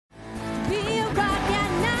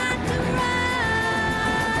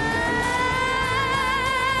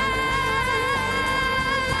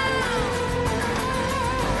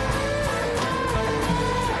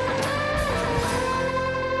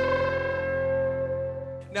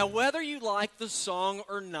Now, whether you like the song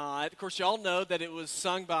or not, of course, y'all know that it was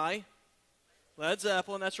sung by Led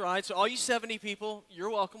Zeppelin. That's right. So all you 70 people, you're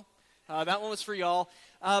welcome. That one was for y'all.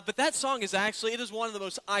 But that song is actually, it is one of the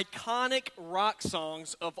most iconic rock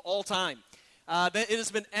songs of all time. It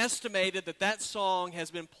has been estimated that that song has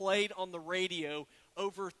been played on the radio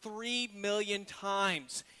over 3 million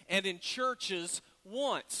times and in churches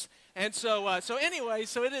once. And so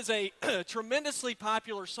it is a tremendously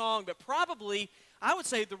popular song, but probably I would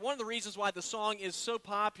say that one of the reasons why the song is so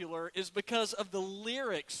popular is because of the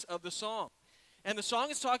lyrics of the song. And the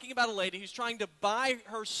song is talking about a lady who's trying to buy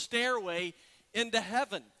her stairway into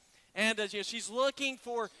heaven. And she's looking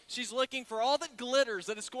for all that glitters,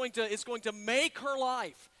 that it's going to make her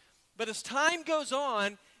life. But as time goes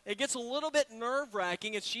on, it gets a little bit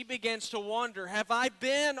nerve-wracking as she begins to wonder, have I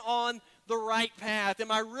been on the right path?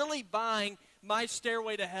 Am I really buying my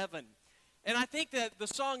stairway to heaven? And I think that the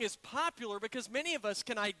song is popular because many of us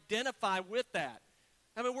can identify with that.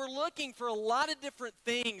 I mean, we're looking for a lot of different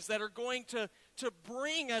things that are going to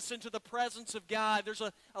bring us into the presence of God. There's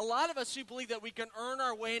a lot of us who believe that we can earn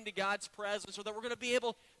our way into God's presence, or that we're going to be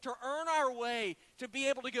able to earn our way to be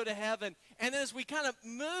able to go to heaven. And then as we kind of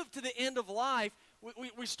move to the end of life,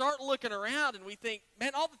 we start looking around and we think,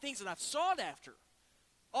 man, all the things that I've sought after,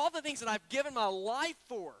 all the things that I've given my life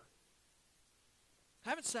for,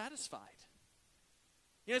 haven't satisfied.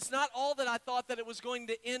 You know, it's not all that I thought that it was going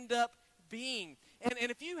to end up being. And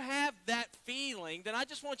if you have that feeling, then I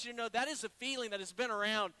just want you to know that is a feeling that has been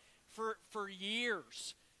around for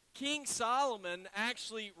years. King Solomon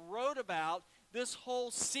actually wrote about this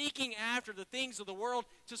whole seeking after the things of the world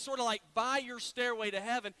to sort of like buy your stairway to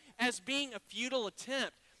heaven as being a futile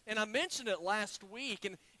attempt. And I mentioned it last week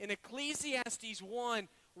in Ecclesiastes 1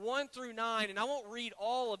 through 9, and I won't read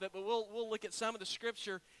all of it, but we'll look at some of the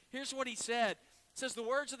scripture. Here's what he said. It says, the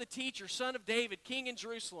words of the teacher, son of David, king in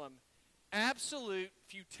Jerusalem, absolute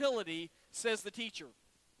futility, says the teacher.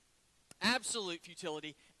 Absolute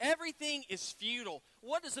futility. Everything is futile.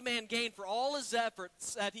 What does a man gain for all his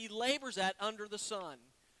efforts that he labors at under the sun?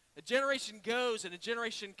 A generation goes and a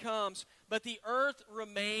generation comes, but the earth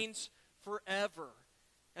remains forever.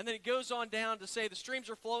 And then it goes on down to say the streams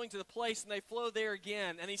are flowing to the place and they flow there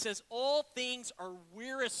again. And he says all things are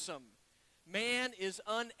wearisome. Man is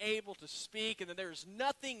unable to speak, and then there is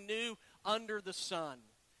nothing new under the sun.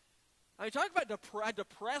 I mean, talk about a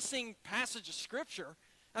depressing passage of Scripture.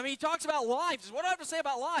 I mean, he talks about life. What do I have to say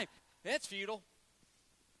about life? It's futile.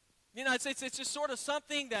 You know, it's just sort of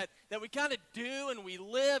something that we kind of do, and we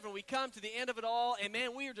live, and we come to the end of it all, and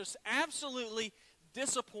man, we are just absolutely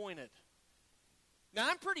disappointed. Now,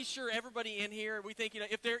 I'm pretty sure everybody in here, we think, you know,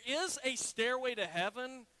 if there is a stairway to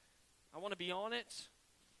heaven, I want to be on it.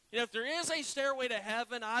 You know, if there is a stairway to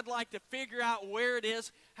heaven, I'd like to figure out where it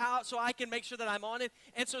is, so I can make sure that I'm on it.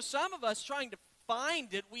 And so some of us trying to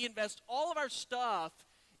find it, we invest all of our stuff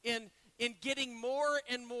in getting more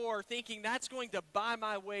and more, thinking that's going to buy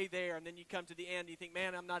my way there. And then you come to the end and you think,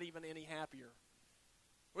 man, I'm not even any happier.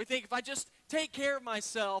 We think if I just take care of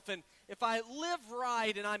myself and if I live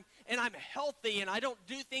right and I'm healthy and I don't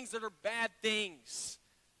do things that are bad things,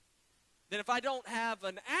 then if I don't have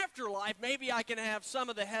an afterlife, maybe I can have some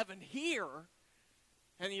of the heaven here.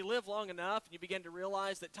 And you live long enough and you begin to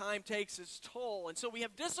realize that time takes its toll. And so we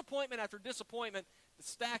have disappointment after disappointment that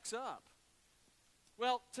stacks up.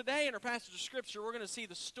 Well, today in our passage of Scripture, we're going to see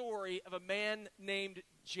the story of a man named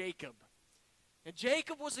Jacob. And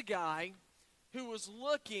Jacob was a guy who was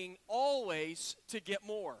looking always to get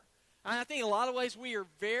more. And I think in a lot of ways we are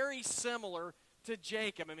very similar to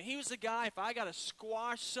Jacob. I mean, he was a guy, if I got to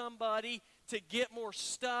squash somebody to get more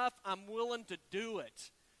stuff, I'm willing to do it.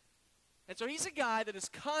 And so he's a guy that is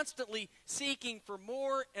constantly seeking for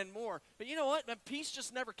more and more. But you know what? Peace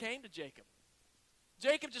just never came to Jacob.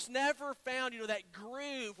 Jacob just never found, that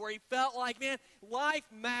groove where he felt like, man, life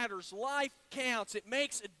matters, life counts, it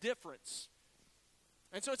makes a difference.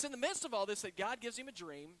 And so it's in the midst of all this that God gives him a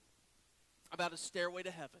dream about a stairway to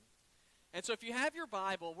heaven. And so if you have your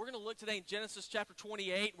Bible, we're going to look today in Genesis chapter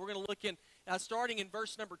 28. We're going to look in, starting in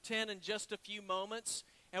verse number 10 in just a few moments.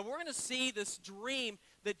 And we're going to see this dream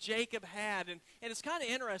that Jacob had. And it's kind of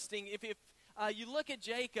interesting. If you look at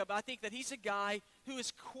Jacob, I think that he's a guy who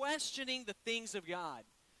is questioning the things of God.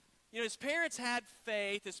 You know, his parents had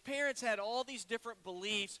faith. His parents had all these different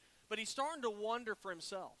beliefs. But he's starting to wonder for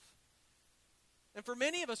himself. And for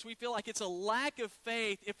many of us, we feel like it's a lack of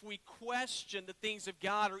faith if we question the things of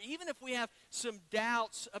God, or even if we have some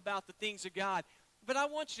doubts about the things of God. But I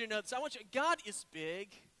want you to know this. God is big,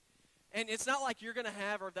 and it's not like you're going to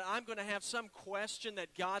have, or that I'm going to have some question that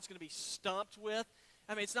God's going to be stumped with.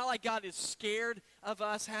 I mean, it's not like God is scared of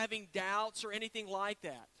us having doubts or anything like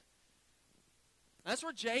that. That's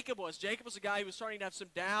where Jacob was. Jacob was a guy who was starting to have some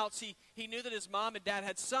doubts. He knew that his mom and dad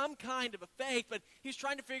had some kind of a faith, but he's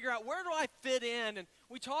trying to figure out, where do I fit in? And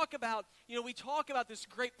we talk about this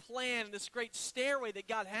great plan and this great stairway that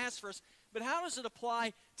God has for us, but how does it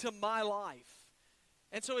apply to my life?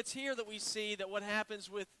 And so it's here that we see that what happens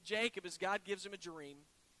with Jacob is God gives him a dream,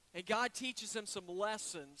 and God teaches him some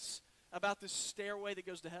lessons about this stairway that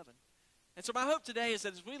goes to heaven. And so my hope today is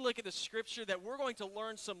that as we look at the scripture, that we're going to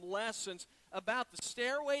learn some lessons about the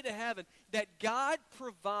stairway to heaven that God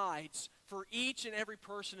provides for each and every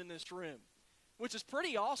person in this room, which is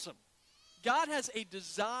pretty awesome. God has a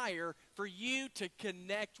desire for you to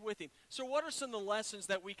connect with him. So what are some of the lessons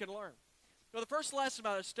that we can learn? Well, the first lesson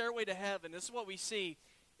about a stairway to heaven, this is what we see,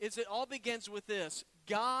 is it all begins with this: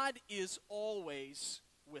 God is always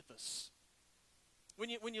with us.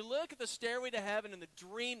 When you look at the stairway to heaven and the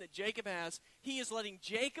dream that Jacob has, he is letting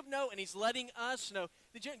Jacob know, and he's letting us know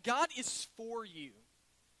that God is for you.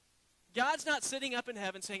 God's not sitting up in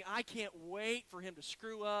heaven saying, I can't wait for him to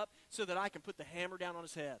screw up so that I can put the hammer down on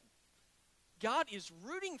his head. God is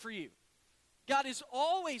rooting for you. God is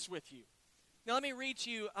always with you. Now let me read to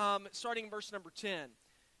you, starting in verse number 10. It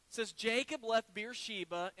says, Jacob left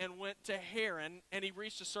Beersheba and went to Haran, and he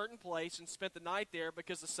reached a certain place and spent the night there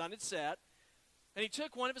because the sun had set. And he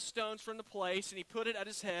took one of his stones from the place, and he put it at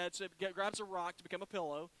his head, so it grabs a rock to become a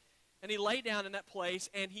pillow. And he lay down in that place,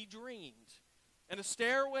 and he dreamed. And a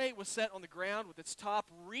stairway was set on the ground with its top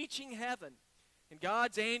reaching heaven, and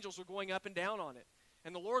God's angels were going up and down on it.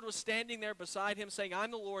 And the Lord was standing there beside him, saying,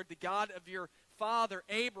 I'm the Lord, the God of your father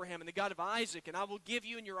Abraham, and the God of Isaac, and I will give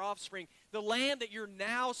you and your offspring the land that you're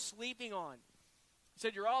now sleeping on. He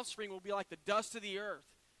said, your offspring will be like the dust of the earth,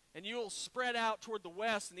 and you will spread out toward the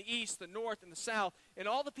west and the east, the north and the south, and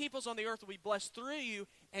all the peoples on the earth will be blessed through you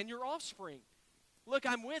and your offspring. Look,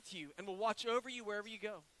 I'm with you and will watch over you wherever you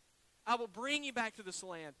go. I will bring you back to this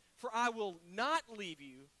land, for I will not leave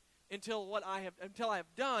you until I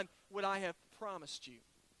have done what I have promised you.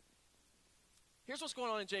 Here's what's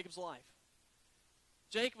going on in Jacob's life.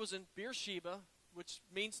 Jacob was in Beersheba, which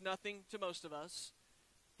means nothing to most of us.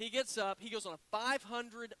 He gets up, he goes on a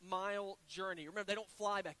 500-mile journey. Remember, they don't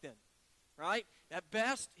fly back then, right? At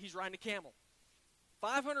best, he's riding a camel.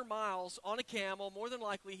 500 miles on a camel, more than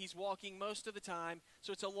likely he's walking most of the time.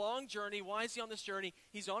 So it's a long journey. Why is he on this journey?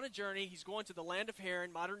 He's on a journey. He's going to the land of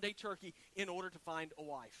Haran, modern-day Turkey, in order to find a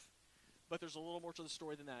wife. But there's a little more to the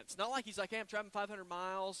story than that. It's not like he's like, hey, I'm traveling 500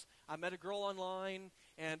 miles. I met a girl online,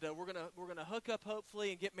 and we're gonna hook up,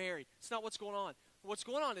 hopefully, and get married. It's not what's going on. What's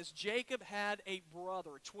going on is Jacob had a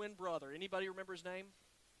brother, a twin brother. Anybody remember his name?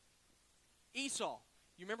 Esau.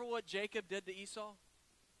 You remember what Jacob did to Esau?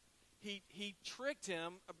 He tricked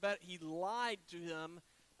him, he lied to him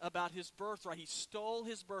about his birthright. He stole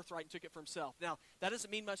his birthright and took it for himself. Now, that doesn't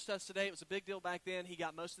mean much to us today. It was a big deal back then. He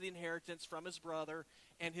got most of the inheritance from his brother,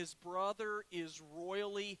 and his brother is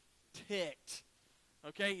royally ticked.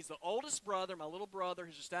 Okay, he's the oldest brother. My little brother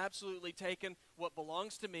has just absolutely taken what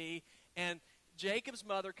belongs to me, and Jacob's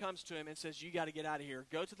mother comes to him and says, you got to get out of here.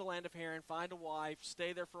 Go to the land of Haran, find a wife,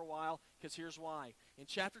 stay there for a while, because here's why. In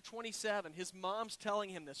chapter 27, his mom's telling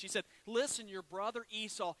him this. She said, listen, your brother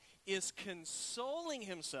Esau is consoling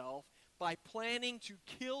himself by planning to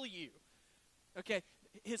kill you. Okay,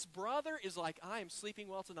 his brother is like, I am sleeping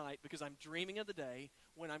well tonight because I'm dreaming of the day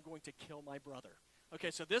when I'm going to kill my brother. Okay,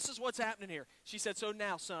 so this is what's happening here. She said, so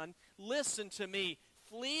now, son, listen to me.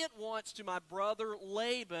 Flee at once to my brother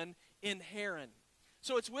Laban in Haran.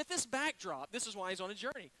 So it's with this backdrop. This is why he's on a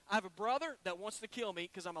journey. I have a brother that wants to kill me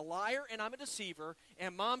because I'm a liar and I'm a deceiver,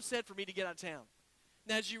 and mom said for me to get out of town.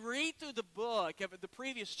 Now, as you read through the book of the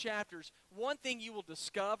previous chapters, one thing you will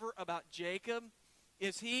discover about Jacob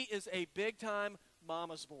is he is a big-time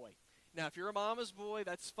mama's boy. Now, if you're a mama's boy,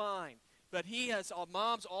 that's fine. But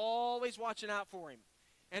mom's always watching out for him.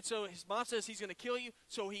 And so his mom says he's going to kill you,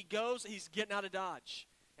 so he goes, he's getting out of Dodge.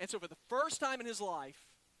 And so for the first time in his life,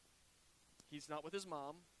 he's not with his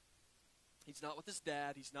mom. He's not with his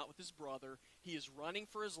dad. He's not with his brother. He is running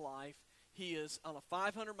for his life. He is on a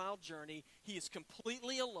 500-mile journey. He is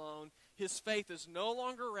completely alone. His faith is no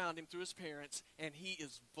longer around him through his parents, and he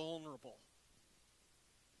is vulnerable.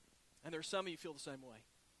 And there are some of you feel the same way.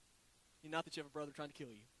 Not that you have a brother trying to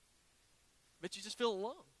kill you, but you just feel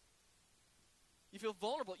alone. You feel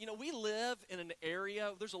vulnerable. We live in an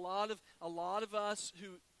area, there's a lot of us who,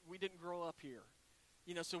 we didn't grow up here.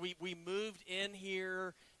 So we moved in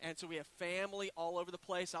here, and so we have family all over the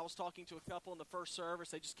place. I was talking to a couple in the first service.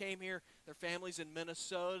 They just came here. Their family's in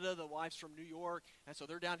Minnesota. The wife's from New York, and so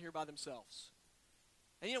they're down here by themselves.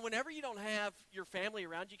 And, whenever you don't have your family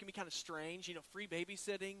around, you can be kind of strange. Free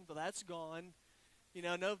babysitting, but that's gone.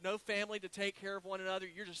 No family to take care of one another.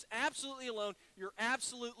 You're just absolutely alone. You're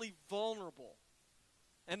absolutely vulnerable.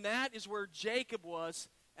 And that is where Jacob was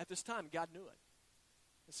at this time. God knew it.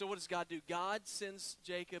 And so what does God do? God sends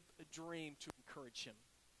Jacob a dream to encourage him.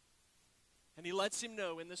 And he lets him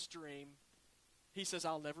know in this dream, he says,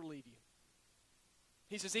 I'll never leave you.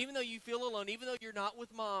 He says, even though you feel alone, even though you're not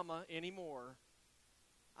with mama anymore,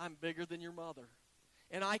 I'm bigger than your mother.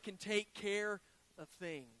 And I can take care of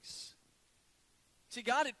things. See,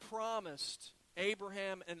 God had promised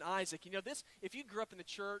Abraham and Isaac. If you grew up in the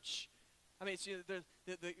church, it's,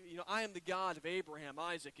 I am the God of Abraham,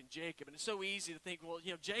 Isaac, and Jacob. And it's so easy to think, well,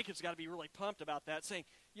 Jacob's got to be really pumped about that, saying,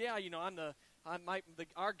 yeah,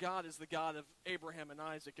 our God is the God of Abraham and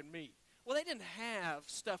Isaac and me. Well, they didn't have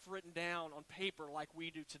stuff written down on paper like we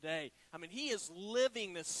do today. He is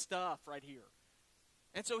living this stuff right here.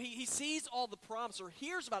 And so he sees all the promises, or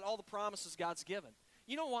hears about all the promises God's given.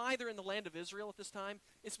 You know why they're in the land of Israel at this time?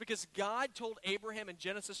 It's because God told Abraham in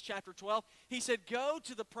Genesis chapter 12, he said, go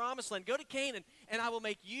to the promised land, go to Canaan, and I will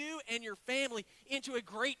make you and your family into a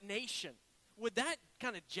great nation. Would that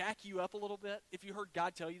kind of jack you up a little bit if you heard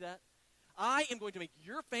God tell you that? I am going to make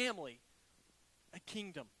your family a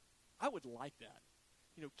kingdom. I would like that.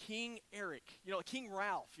 King Eric, King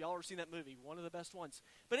Ralph. Y'all ever seen that movie? One of the best ones.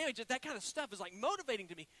 But anyway, just that kind of stuff is like motivating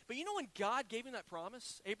to me. But when God gave him that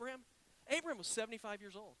promise, Abraham was 75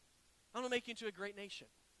 years old. I'm going to make you into a great nation.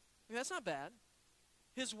 That's not bad.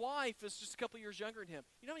 His wife is just a couple years younger than him.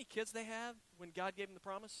 You know how many kids they have when God gave him the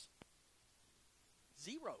promise?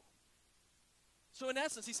 0. So in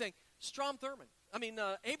essence, he's saying,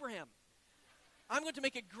 Abraham, I'm going to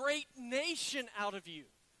make a great nation out of you.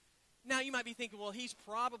 Now, you might be thinking, well, he's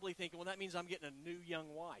probably thinking, well, that means I'm getting a new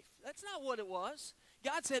young wife. That's not what it was.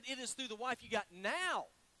 God said, it is through the wife you got now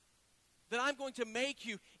that I'm going to make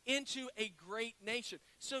you into a great nation.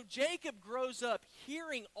 So Jacob grows up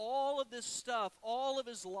hearing all of this stuff all of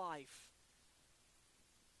his life.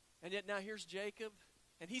 And yet now here's Jacob,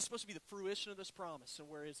 and he's supposed to be the fruition of this promise. And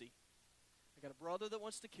where is he? I got a brother that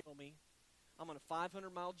wants to kill me. I'm on a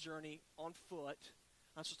 500-mile journey on foot.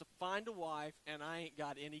 I'm supposed to find a wife, and I ain't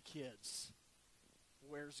got any kids.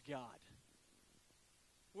 Where's God?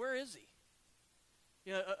 Where is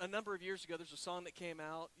he? A number of years ago, there's a song that came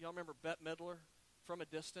out. Y'all remember Bette Midler, From a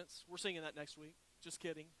Distance? We're singing that next week. Just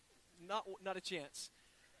kidding. Not a chance.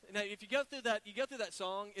 Now, if you go through that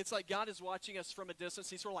song, it's like God is watching us from a distance.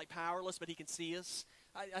 He's sort of like powerless, but he can see us.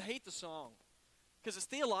 I hate the song because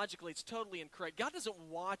theologically, it's totally incorrect. God doesn't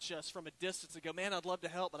watch us from a distance and go, man, I'd love to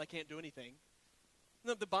help, but I can't do anything.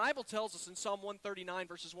 No, the Bible tells us in Psalm 139,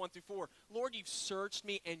 verses 1 through 4, Lord, you've searched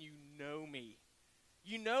me and you know me.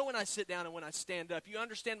 You know when I sit down and when I stand up. You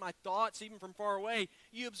understand my thoughts even from far away.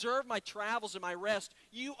 You observe my travels and my rest.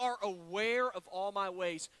 You are aware of all my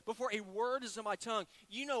ways. Before a word is on my tongue,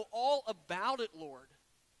 you know all about it, Lord.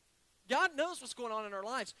 God knows what's going on in our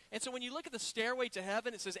lives. And so when you look at the stairway to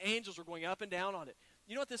heaven, it says angels are going up and down on it.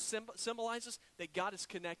 You know what this symbolizes? That God is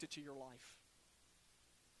connected to your life.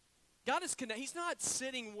 God is connected. He's not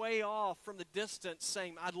sitting way off from the distance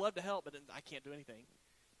saying, I'd love to help, but I can't do anything.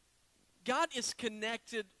 God is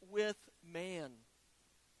connected with man.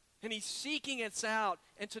 And he's seeking us out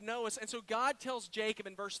and to know us. And so God tells Jacob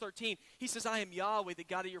in verse 13, he says, I am Yahweh, the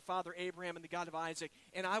God of your father Abraham and the God of Isaac,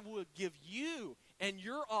 and I will give you and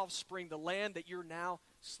your offspring the land that you're now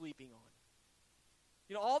sleeping on.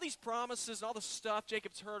 All these promises and all the stuff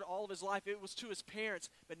Jacob's heard all of his life, it was to his parents,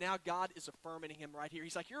 but now God is affirming him right here.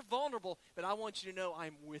 He's like, you're vulnerable, but I want you to know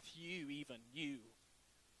I'm with you, even you.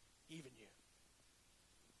 Even you.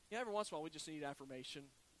 Every once in a while we just need affirmation.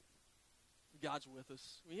 God's with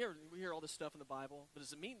us. We hear all this stuff in the Bible, but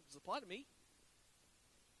does it apply to me?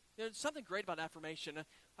 There's something great about affirmation.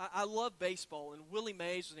 I love baseball, and Willie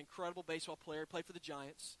Mays was an incredible baseball player. He played for the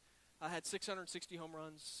Giants. I had 660 home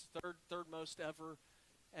runs, third most ever,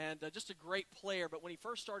 and just a great player. But when he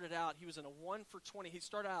first started out, he was in a 1 for 20. He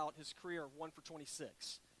started out his career 1 for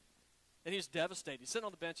 26. And he was devastated. He's sitting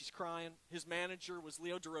on the bench. He's crying. His manager was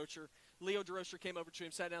Leo Durocher. Leo Durocher came over to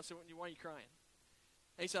him, sat down, and said, why are you crying?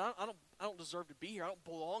 And he said, I don't deserve to be here. I don't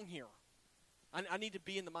belong here. I need to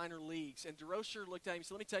be in the minor leagues. And Durocher looked at him and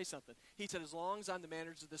said, let me tell you something. He said, as long as I'm the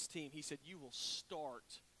manager of this team, he said, you will start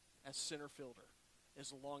as center fielder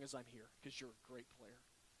as long as I'm here because you're a great player.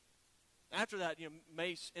 After that,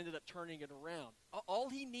 Mace ended up turning it around. All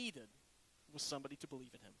he needed was somebody to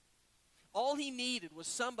believe in him. All he needed was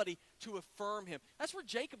somebody to affirm him. That's where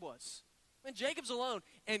Jacob was. And Jacob's alone.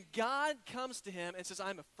 And God comes to him and says,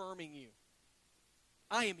 I'm affirming you.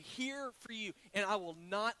 I am here for you, and I will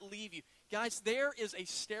not leave you. Guys, there is a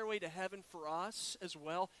stairway to heaven for us as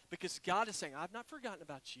well, because God is saying, I've not forgotten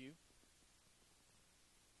about you.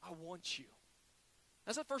 I want you.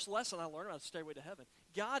 That's the first lesson I learned about the stairway to heaven.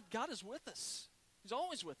 God is with us. He's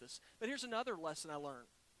always with us. But here's another lesson I learned.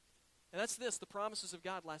 And that's this: the promises of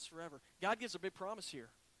God last forever. God gives a big promise here.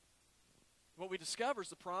 What we discover is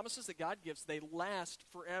the promises that God gives, they last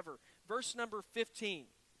forever. Verse number 15.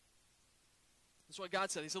 That's what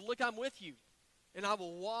God said. He said, look, I'm with you, and I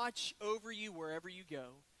will watch over you wherever you go.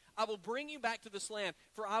 I will bring you back to this land,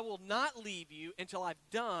 for I will not leave you until I've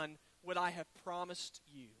done what I have promised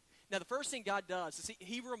you. Now, the first thing God does is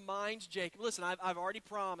he reminds Jacob, listen, I've already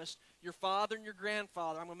promised your father and your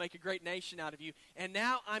grandfather, I'm going to make a great nation out of you. And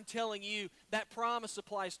now I'm telling you that promise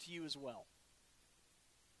applies to you as well.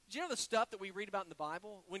 Do you know the stuff that we read about in the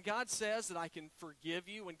Bible? When God says that I can forgive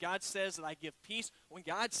you, when God says that I give peace, when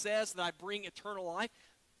God says that I bring eternal life,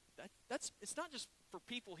 it's not just for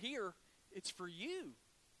people here, it's for you.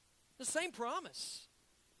 The same promise.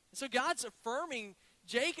 And so God's affirming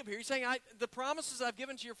Jacob here. He's saying, the promises I've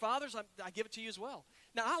given to your fathers, I give it to you as well.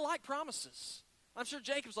 Now, I like promises. I'm sure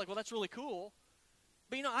Jacob's like, well, that's really cool.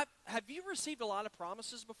 But, have you received a lot of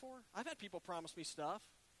promises before? I've had people promise me stuff,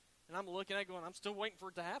 and I'm looking at it going, I'm still waiting for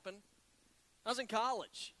it to happen. I was in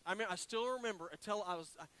college. I still remember a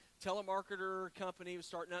telemarketer company was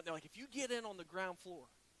starting out. They're like, if you get in on the ground floor,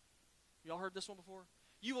 y'all heard this one before?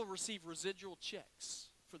 You will receive residual checks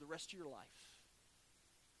for the rest of your life.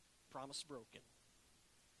 Promise broken.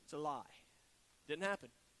 It's a lie. Didn't happen.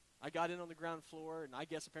 I got in on the ground floor, and I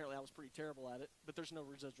guess apparently I was pretty terrible at it, but there's no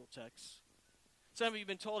residual checks. Some of you have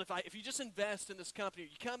been told, if you just invest in this company,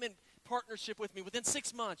 you come in partnership with me, within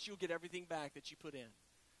 6 months, you'll get everything back that you put in.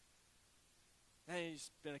 And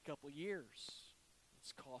it's been a couple of years.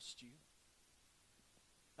 It's cost you.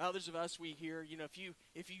 Others of us, we hear,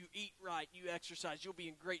 if you eat right, you exercise, you'll be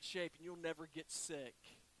in great shape, and you'll never get sick.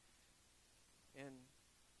 And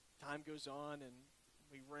time goes on, and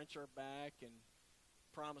we wrench our back, and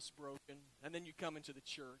promise broken. And then you come into the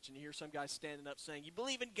church, and you hear some guy standing up saying, you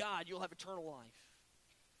believe in God, you'll have eternal life.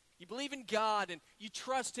 You believe in God, and you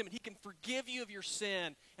trust Him, and He can forgive you of your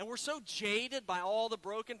sin. And we're so jaded by all the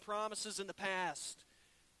broken promises in the past.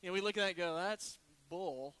 We look at that and go, that's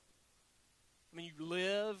bull. You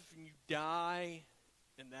live, and you die,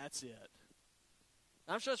 and that's it.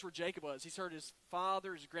 I'm sure that's where Jacob was. He's heard his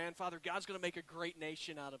father, his grandfather, God's going to make a great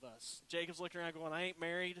nation out of us. Jacob's looking around going, I ain't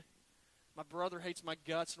married. My brother hates my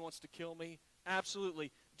guts and wants to kill me.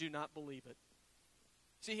 Absolutely do not believe it.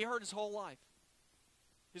 See, he heard his whole life.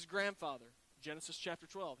 His grandfather, Genesis chapter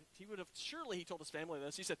 12, he told his family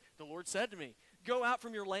this. He said, the Lord said to me, go out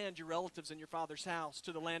from your land, your relatives, and your father's house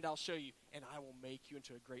to the land I'll show you, and I will make you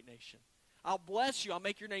into a great nation. I'll bless you. I'll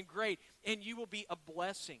make your name great, and you will be a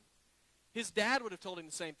blessing. His dad would have told him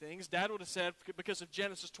the same thing. His dad would have said, because of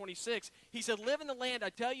Genesis 26, he said, live in the land I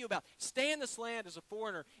tell you about. Stay in this land as a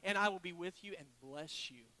foreigner, and I will be with you and bless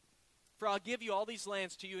you. For I'll give you all these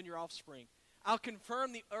lands to you and your offspring. I'll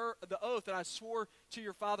confirm the oath that I swore to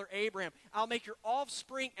your father Abraham. I'll make your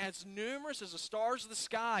offspring as numerous as the stars of the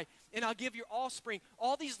sky, and I'll give your offspring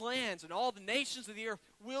all these lands, and all the nations of the earth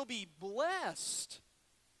will be blessed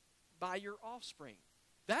by your offspring.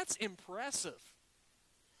 That's impressive.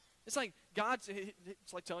 It's like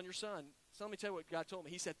it's like telling your son. So let me tell you what God told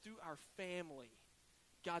me. He said, through our family,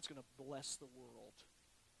 God's going to bless the world.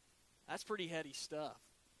 That's pretty heady stuff.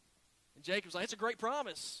 And Jacob's like, it's a great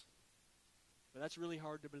promise. But that's really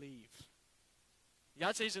hard to believe.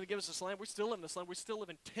 God says He's going to give us this land. We still live in this land. We still live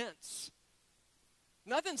in tents.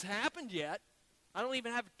 Nothing's happened yet. I don't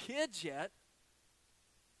even have kids yet.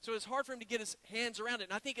 So it's hard for him to get his hands around it.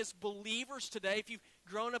 And I think as believers today, if you've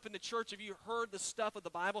grown up in the church, if you heard the stuff of the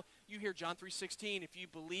Bible, you hear John 3:16. If you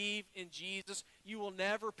believe in Jesus, you will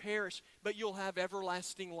never perish, but you'll have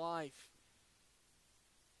everlasting life.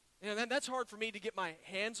 And that's hard for me to get my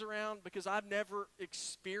hands around because I've never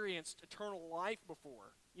experienced eternal life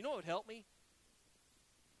before. You know what would help me?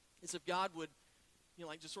 Is if God would,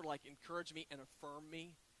 just sort of encourage me and affirm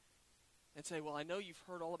me. And say, well, I know you've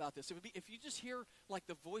heard all about this. It would be if you just hear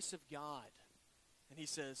the voice of God, and He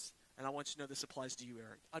says, and I want you to know this applies to you,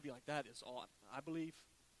 Eric. I'd be like, that is awesome. I believe.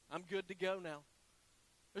 I'm good to go now.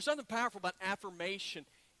 There's something powerful about affirmation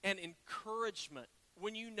and encouragement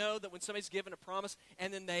when you know that when somebody's given a promise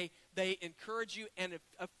and then they encourage you and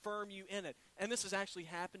affirm you in it. And this has actually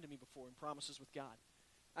happened to me before in promises with God.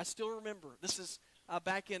 I still remember. This is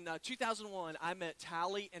back in 2001. I met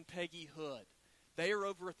Tally and Peggy Hood. They are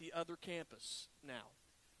over at the other campus now.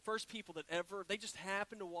 First people that ever, they just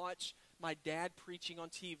happened to watch my dad preaching on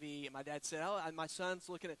TV, and my dad said, my son's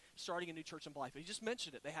looking at starting a new church in Blythefield. He just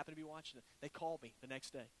mentioned it. They happened to be watching it. They called me the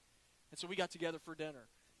next day. And so we got together for dinner.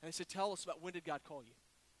 And they said, tell us about when did God call you?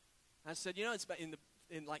 And I said, it's about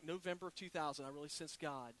in like November of 2000, I really sensed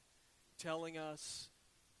God telling us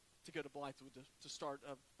to go to Blythewood to start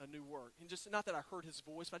a new work. And just, not that I heard his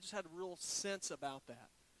voice, but I just had a real sense about that.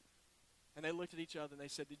 And they looked at each other and they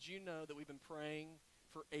said, did you know that we've been praying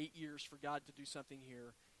for 8 years for God to do something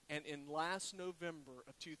here? And in last November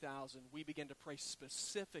of 2000, we began to pray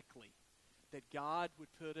specifically that God would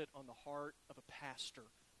put it on the heart of a pastor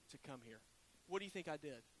to come here. What do you think I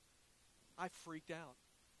did? I freaked out.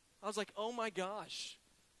 I was like, oh my gosh.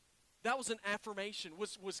 That was an affirmation.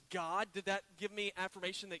 Was God, did that give me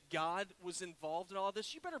affirmation that God was involved in all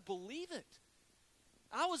this? You better believe it.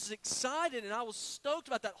 I was excited and I was stoked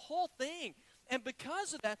about that whole thing. And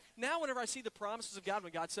because of that, now whenever I see the promises of God,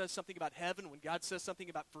 when God says something about heaven, when God says something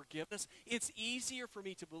about forgiveness, it's easier for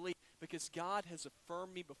me to believe because God has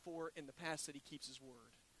affirmed me before in the past that he keeps his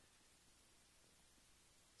word.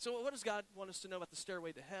 So what does God want us to know about the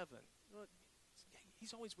stairway to heaven? Well,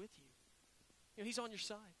 he's always with you. He's on your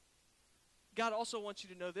side. God also wants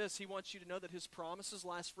you to know this. He wants you to know that his promises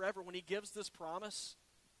last forever. When he gives this promise,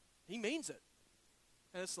 he means it.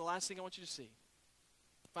 And it's the last thing I want you to see.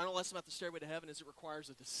 Final lesson about the stairway to heaven is it requires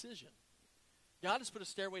a decision. God has put a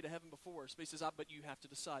stairway to heaven before us, but he says, but you have to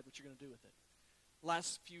decide what you're going to do with it.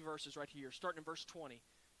 Last few verses right here, starting in verse 20.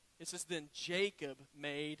 It says, then Jacob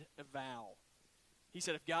made a vow. He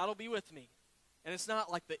said, if God will be with me, and it's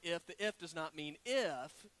not like the if does not mean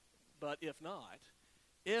if, but if not.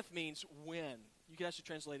 If means when. You can actually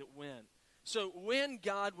translate it when. So when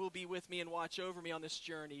God will be with me and watch over me on this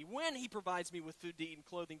journey, when he provides me with food to eat and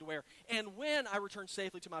clothing to wear, and when I return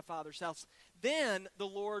safely to my father's house, then the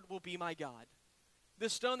Lord will be my God.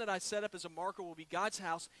 This stone that I set up as a marker will be God's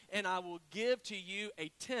house, and I will give to you a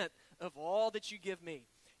tenth of all that you give me.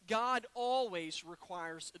 God always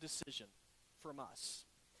requires a decision from us.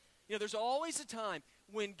 There's always a time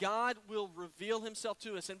when God will reveal himself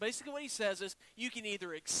to us. And basically what he says is, you can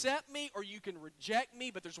either accept me or you can reject me,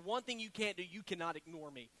 but there's one thing you can't do. You cannot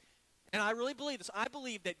ignore me. And I really believe this. I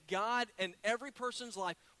believe that God in every person's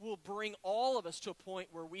life will bring all of us to a point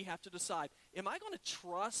where we have to decide, am I going to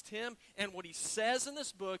trust him and what he says in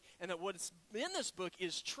this book and that what's in this book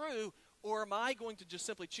is true, or am I going to just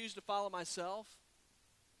simply choose to follow myself?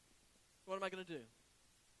 What am I going to do?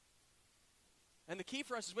 And the key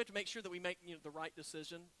for us is we have to make sure that we make the right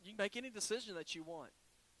decision. You can make any decision that you want.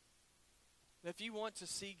 If you want to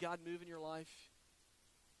see God move in your life,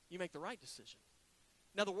 you make the right decision.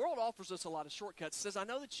 Now, the world offers us a lot of shortcuts. It says, I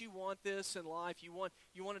know that you want this in life. You want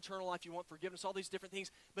eternal life. You want forgiveness, all these different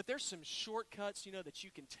things. But there's some shortcuts, that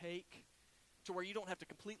you can take to where you don't have to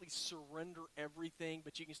completely surrender everything,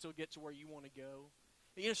 but you can still get to where you want to go.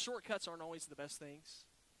 Shortcuts aren't always the best things.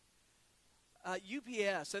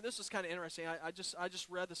 UPS, and this is kind of interesting. I just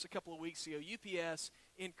read this a couple of weeks ago. UPS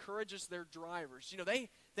encourages their drivers.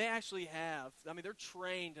 They actually have. They're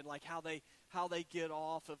trained in like how they get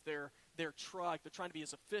off of their truck. They're trying to be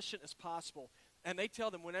as efficient as possible. And they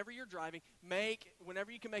tell them whenever you're driving,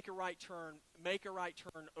 whenever you can make a right turn, make a right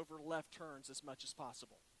turn over left turns as much as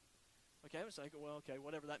possible. Okay, I'm just like, well, okay,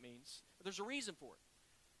 whatever that means. But there's a reason for it.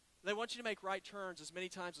 They want you to make right turns as many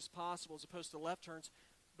times as possible as opposed to left turns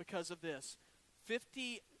because of this.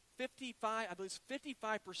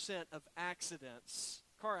 55% of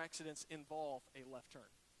car accidents involve a left turn.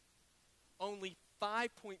 Only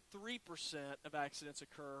 5.3% of accidents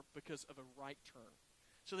occur because of a right turn.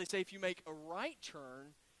 So they say if you make a right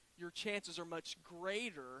turn, your chances are much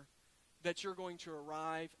greater that you're going to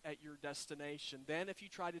arrive at your destination than if you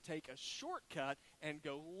try to take a shortcut and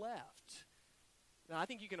go left. Now, I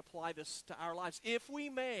think you can apply this to our lives. If we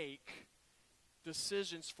make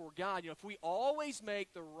decisions for God, if we always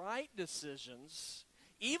make the right decisions,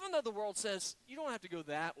 even though the world says, you don't have to go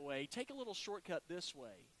that way, take a little shortcut this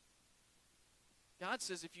way. God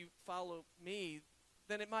says if you follow me,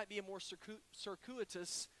 then it might be a more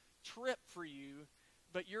circuitous trip for you,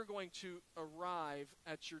 but you're going to arrive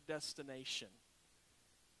at your destination.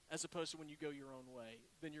 As opposed to when you go your own way,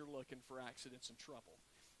 then you're looking for accidents and trouble.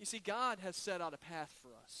 You see, God has set out a path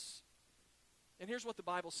for us. And here's what the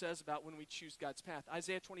Bible says about when we choose God's path.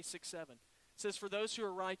 Isaiah 26:7 says, for those who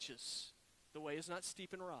are righteous, the way is not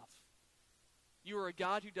steep and rough. You are a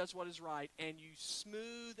God who does what is right, and you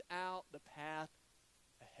smooth out the path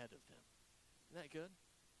ahead of them. Isn't that good?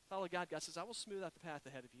 Follow God. God says, I will smooth out the path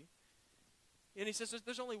ahead of you. And he says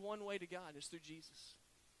there's only one way to God. It's through Jesus.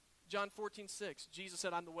 John 14:6, Jesus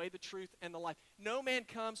said, I'm the way, the truth, and the life. No man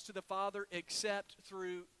comes to the Father except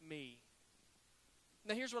through me.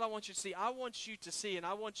 Now here's what I want you to see. I want you to see, and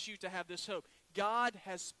I want you to have this hope. God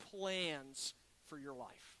has plans for your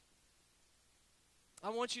life. I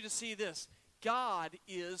want you to see this. God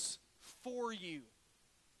is for you.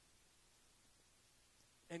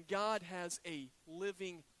 And God has a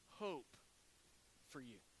living hope for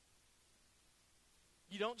you.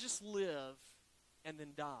 You don't just live and then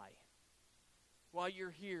die. While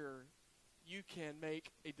you're here, you can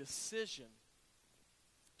make a decision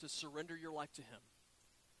to surrender your life to Him.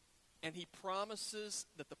 And He promises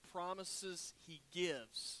that the promises He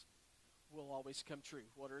gives will always come true.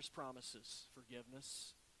 What are His promises?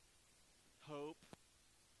 Forgiveness, hope,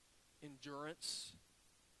 endurance,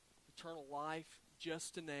 eternal life,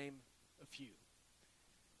 just to name a few.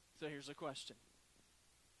 So here's a question.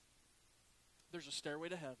 There's a stairway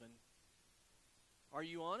to heaven. Are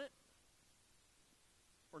you on it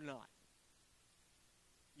or not?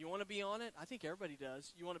 You want to be on it? I think everybody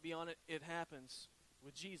does. You want to be on it? It happens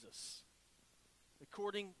with Jesus,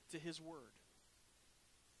 according to His Word.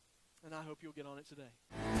 And I hope you'll get on it today.